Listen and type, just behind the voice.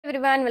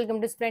everyone, welcome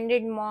to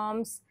Splendid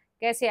Moms.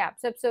 कैसे आप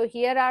सब? So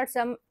here are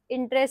some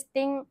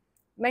interesting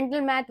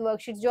mental math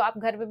worksheets जो आप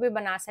घर पे भी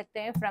बना सकते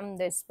हैं from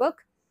this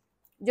book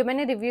जो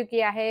मैंने रिव्यू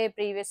किया है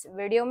previous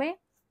वीडियो में.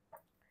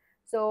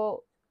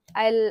 So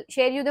I'll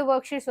share you the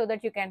worksheet so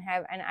that you can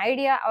have an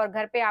idea और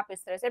घर पे आप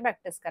इस तरह से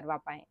practice करवा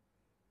पाएं.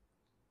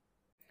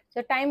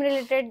 So time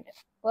related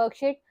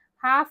worksheet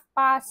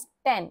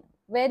 10:30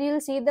 where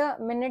you'll see the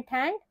minute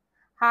hand.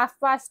 Half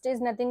past is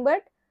nothing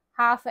but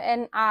half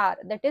an hour,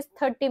 that is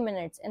 30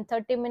 minutes, and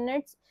 30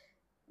 minutes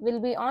will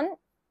be on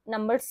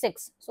number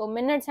 6. So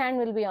minutes hand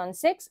will be on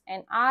 6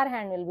 and hour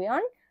hand will be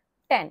on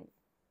 10.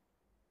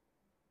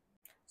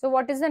 So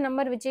what is the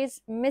number which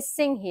is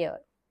missing here?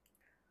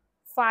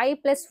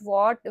 5 plus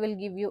what will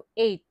give you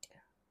 8.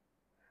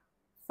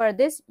 For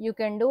this you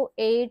can do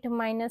 8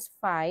 minus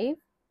 5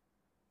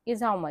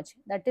 is how much?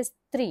 That is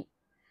 3.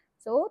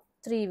 So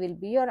 3 will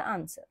be your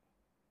answer.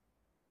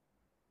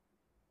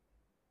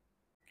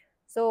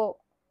 So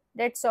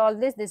let's solve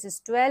this. This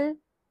is 12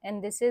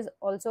 and this is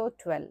also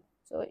 12.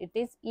 So it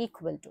is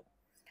equal to,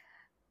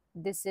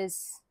 this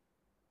is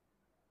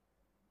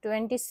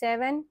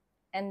 27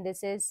 and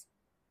this is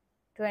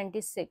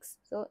 26.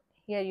 So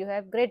here you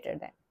have greater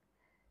than.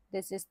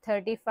 This is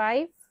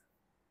 35,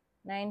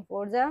 9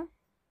 4s are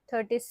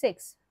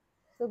 36.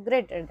 So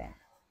greater than.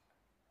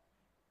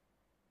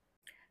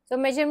 So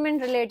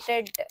measurement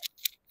related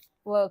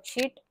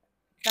worksheet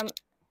from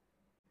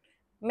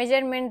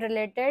measurement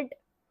related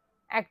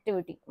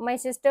activity. My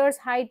sister's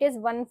height is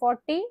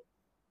 140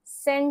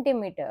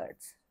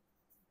 centimeters.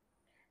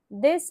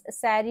 This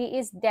saree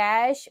is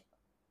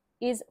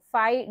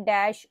 5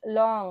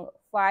 long,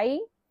 5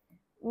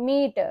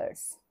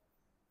 meters.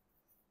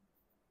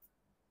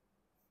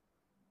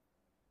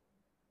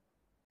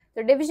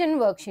 So division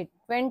worksheet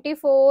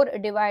 24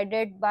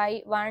 divided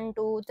by 1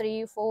 2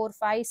 3 4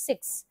 5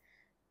 6.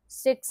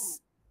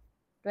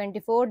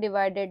 24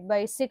 divided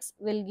by 6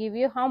 will give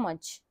you how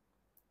much?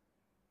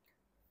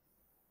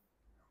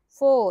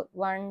 4.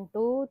 1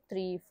 2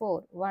 3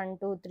 4 1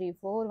 2 3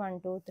 4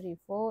 1 2 3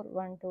 4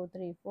 1 2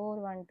 3 4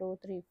 1 2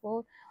 3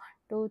 4 1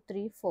 2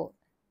 3 4.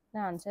 The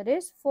answer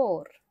is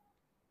 4.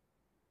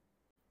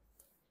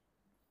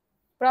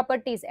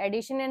 Properties,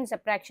 addition and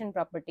subtraction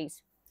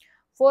properties.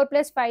 4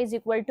 plus 5 is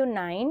equal to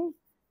 9.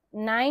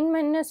 9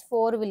 minus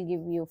 4 will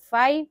give you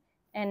 5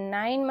 and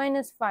 9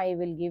 minus 5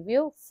 will give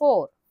you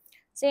 4.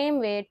 Same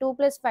way 2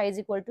 plus 5 is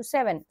equal to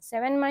 7.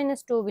 7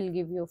 minus 2 will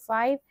give you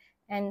 5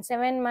 and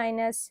 7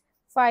 minus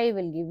 5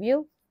 will give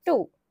you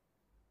 2.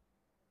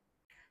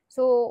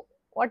 So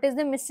what is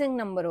the missing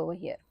number over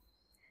here?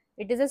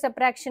 It is a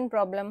subtraction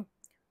problem.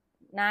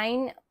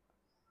 9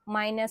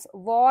 minus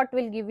what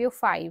will give you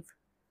 5.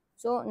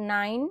 So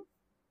 9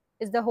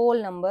 is the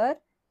whole number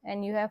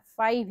and you have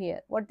 5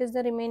 here. What is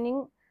the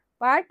remaining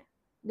part?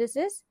 This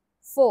is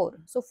 4.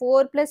 So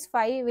 4 plus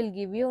 5 will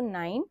give you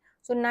 9.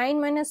 So 9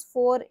 minus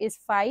 4 is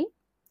 5.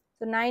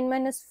 So 9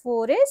 minus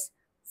 4 is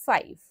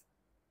 5.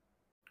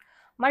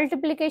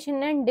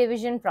 Multiplication and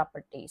division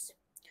properties.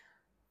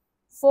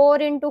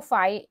 4 into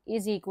 5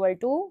 is equal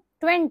to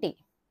 20.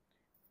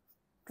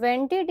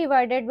 20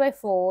 divided by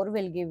 4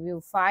 will give you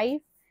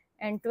 5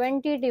 and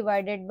 20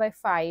 divided by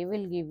 5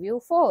 will give you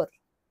 4.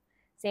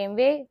 Same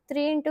way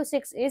 3 into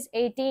 6 is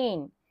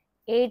 18.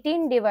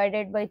 18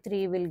 divided by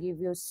 3 will give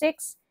you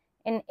 6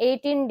 and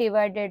 18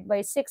 divided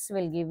by 6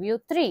 will give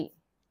you 3.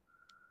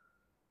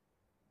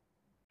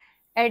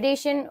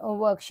 Addition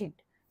worksheet.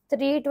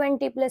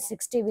 320 plus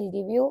 60 will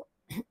give you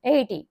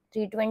 80.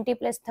 320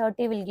 plus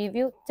 30 will give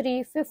you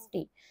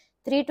 350.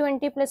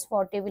 320 plus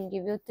 40 will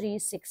give you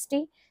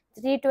 360.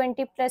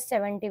 320 plus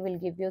 70 will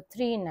give you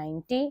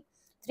 390.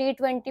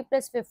 320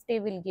 plus 50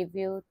 will give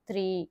you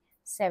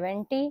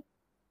 370.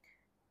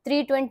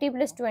 320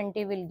 plus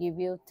 20 will give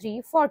you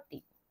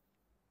 340.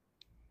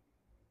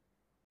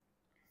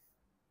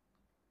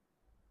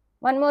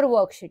 One more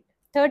worksheet.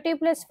 30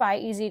 plus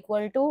 5 is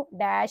equal to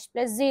dash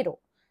plus 0.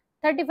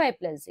 35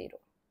 plus 0.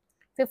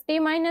 50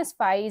 minus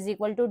 5 is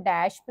equal to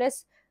dash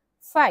plus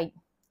 5.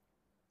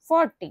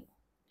 40.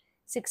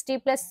 60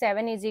 plus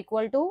 7 is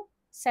equal to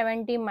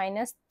 70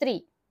 minus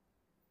 3.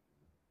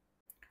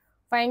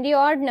 Find the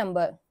odd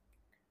number.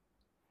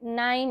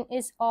 9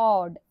 is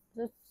odd.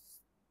 So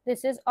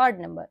this is odd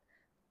number.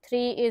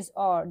 3 is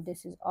odd.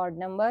 This is odd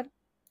number.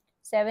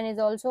 7 is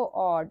also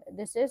odd.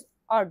 This is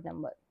odd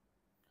number.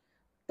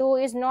 2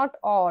 is not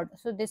odd.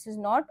 So this is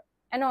not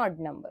an odd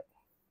number.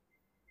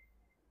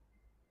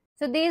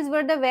 So these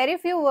were the very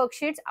few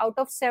worksheets out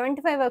of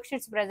 75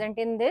 worksheets present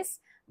in this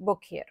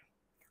book here.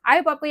 I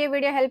hope आपको ये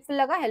video helpful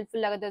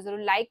लगा तो जरूर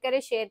like करें,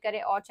 share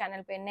करें और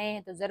channel पे नए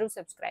हैं तो जरूर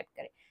सब्सक्राइब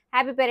करें.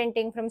 Happy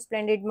parenting from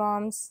splendid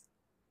moms.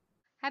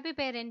 Happy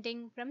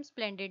parenting from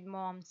Splendid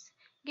Moms.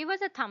 Give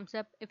us a thumbs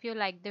up if you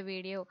like the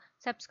video,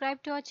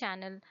 subscribe to our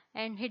channel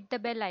and hit the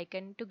bell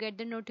icon to get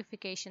the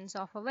notifications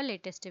of our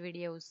latest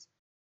videos.